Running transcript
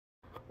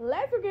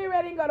Let's get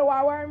ready and go to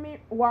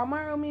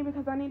Walmart with me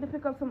because I need to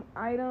pick up some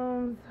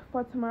items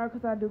for tomorrow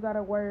because I do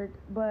gotta work.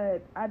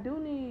 But I do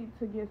need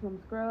to get some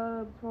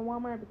scrubs from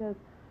Walmart because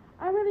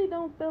I really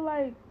don't feel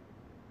like,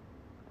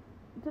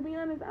 to be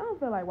honest, I don't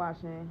feel like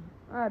washing.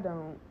 I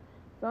don't.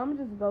 So I'm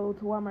gonna just go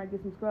to Walmart and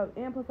get some scrubs.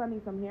 And plus I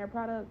need some hair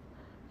products.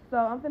 So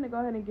I'm finna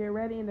go ahead and get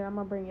ready and then I'm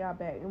gonna bring y'all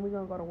back and we're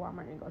gonna go to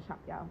Walmart and go shop,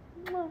 y'all.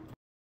 Mwah.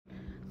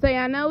 So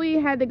y'all know we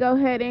had to go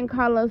ahead and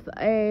call us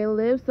a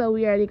Lyft, so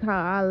we already called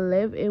our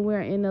Lyft, and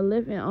we're in the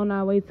Lyft and on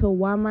our way to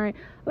Walmart.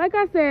 Like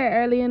I said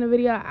earlier in the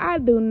video, I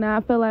do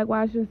not feel like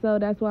washing, so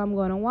that's why I'm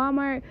going to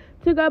Walmart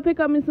to go pick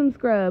up me some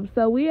scrubs.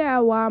 So we at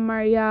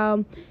Walmart,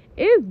 y'all.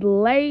 It's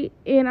late,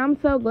 and I'm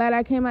so glad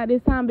I came out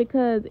this time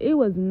because it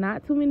was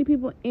not too many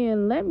people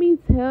in. Let me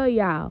tell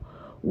y'all,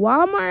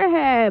 Walmart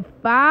had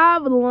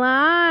 5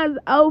 lines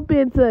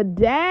open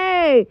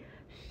today.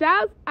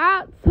 Shouts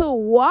out to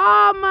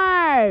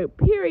Walmart,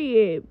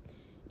 period.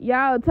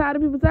 Y'all tired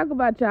of people talking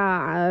about y'all.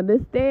 I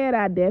understand.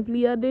 I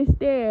definitely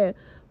understand.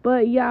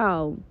 But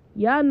y'all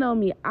know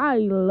me. I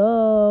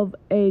love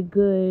a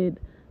good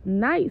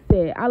night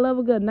set. I love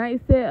a good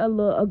night set,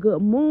 a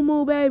good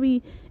moo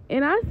baby.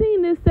 And I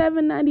seen this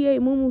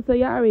 $7.98 moo, so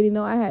y'all already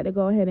know I had to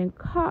go ahead and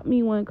cop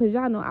me one because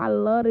y'all know I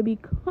love to be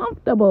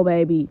comfortable,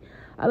 baby.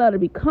 I love to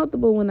be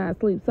comfortable when I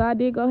sleep. So I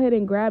did go ahead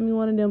and grab me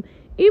one of them,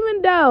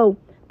 even though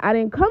I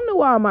didn't come to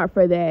Walmart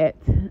for that.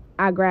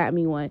 I grabbed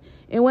me one.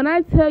 And when I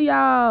tell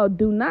y'all,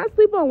 do not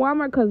sleep on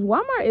Walmart because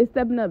Walmart is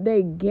stepping up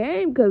their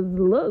game. Because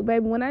look,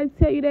 baby, when I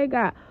tell you they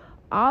got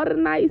all the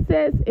night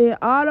sets and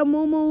all the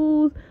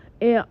moo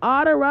and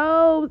all the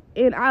robes.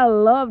 And I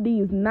love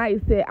these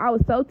night sets. I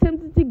was so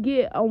tempted to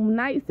get a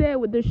night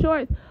set with the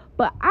shorts.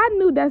 But I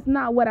knew that's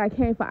not what I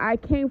came for. I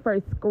came for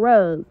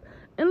scrubs.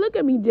 And look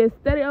at me just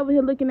steady over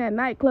here looking at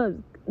night clothes.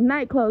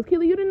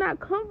 Keely, you did not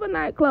come for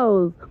night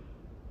clothes.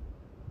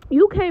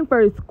 You came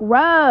for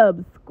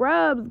scrubs,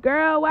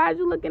 girl. Why are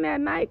you looking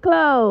at night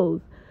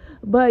clothes?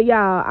 But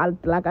y'all,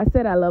 like I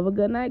said, I love a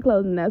good night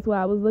clothes, and that's what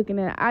I was looking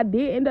at. I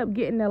did end up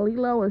getting the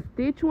Lilo and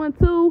Stitch one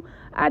too.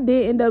 I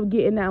did end up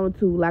getting that one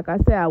too. Like I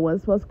said, I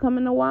wasn't supposed to come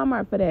into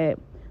Walmart for that.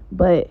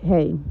 But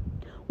hey,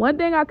 one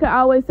thing I could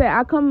always say,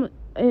 I come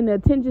in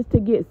attentions to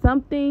get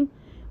something.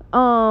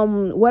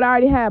 What I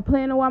already had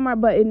planned in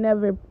Walmart, but it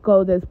never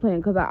goes as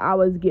planned because I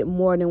always get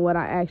more than what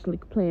I actually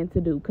plan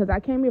to do. Because I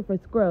came here for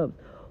scrubs.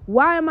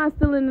 Why am I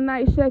still in the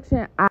night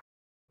section?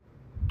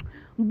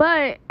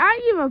 But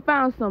I even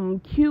found some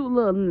cute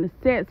little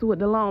sets with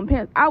the long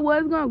pants. I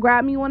was going to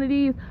grab me one of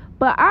these,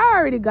 but I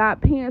already got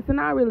pants,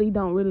 and I really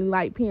don't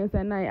like pants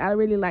at night. I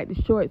really like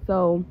the shorts,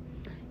 so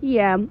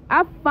yeah.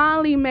 I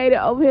finally made it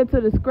over here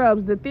to the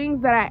scrubs, the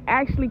things that I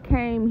actually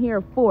came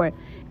here for.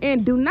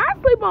 And do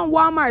not sleep on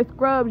Walmart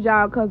scrubs,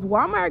 y'all, because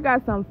Walmart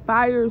got some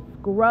fire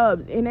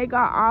scrubs, and they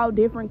got all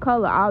different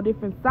color, all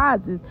different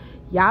sizes.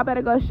 Y'all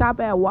better go shop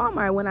at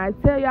Walmart when I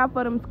tell y'all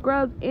for them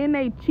scrubs, and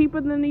they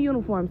cheaper than the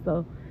uniform.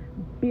 So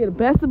be the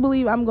best to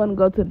believe I'm going to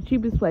go to the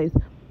cheapest place.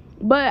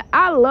 But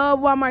I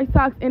love Walmart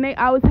socks, and they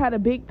always had a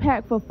big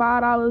pack for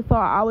 $5. So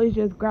I always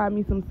just grab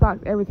me some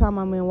socks every time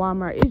I'm in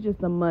Walmart. It's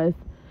just a must.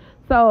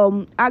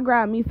 So I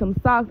grabbed me some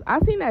socks. I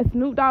seen that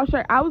Snoop Dogg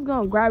shirt. I was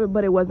going to grab it,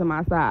 but it wasn't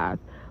my size.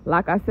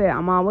 Like I said,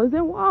 I'm always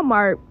in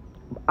Walmart.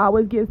 I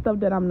always get stuff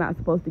that I'm not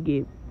supposed to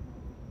get.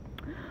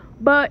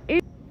 But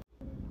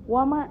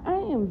Walmart, I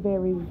am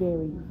very,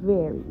 very,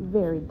 very,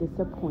 very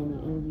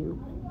disappointed in you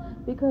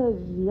because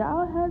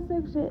y'all hair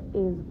section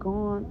is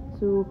gone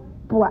to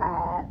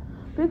black.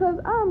 Because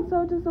I'm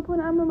so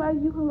disappointed. I'm like,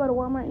 you can go to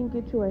Walmart and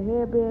get you a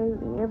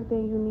hairband and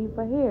everything you need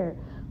for hair.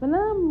 But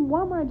now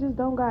Walmart just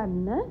don't got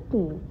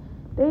nothing.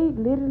 They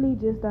literally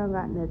just don't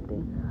got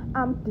nothing.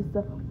 I'm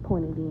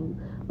disappointed in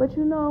you. But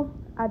you know,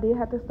 I did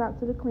have to stop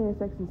to the clearance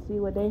section to see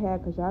what they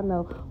had because y'all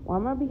know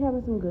Walmart be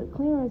having some good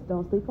clearance.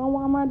 Don't sleep on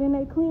Walmart in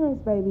their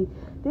clearance, baby.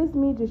 This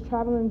me just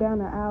traveling down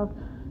the aisle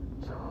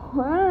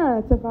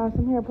trying to find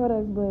some hair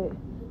products, but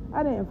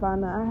I didn't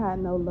find none. I had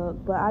no luck.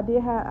 But I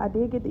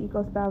did get the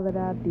Eco Style that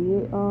I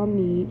did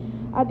need.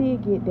 I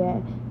did get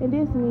that. And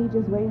this me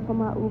just waiting for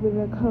my Uber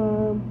to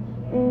come.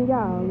 And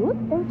y'all, look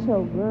at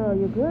your girl.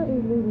 Your girl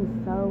is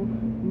losing so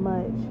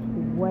much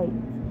weight.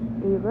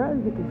 And your girl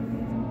is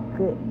looking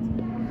good.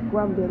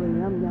 Scrumbly,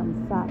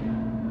 yum, soft.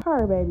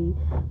 Her, baby.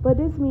 But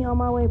this me on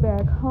my way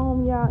back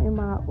home, y'all, in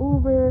my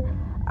Uber.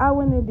 I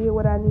went and did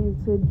what I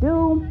needed to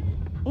do.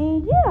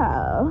 And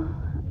yeah.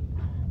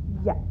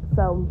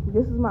 So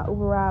this is my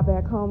Uber ride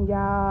back home,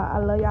 y'all. I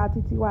love y'all,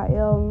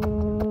 TTYL.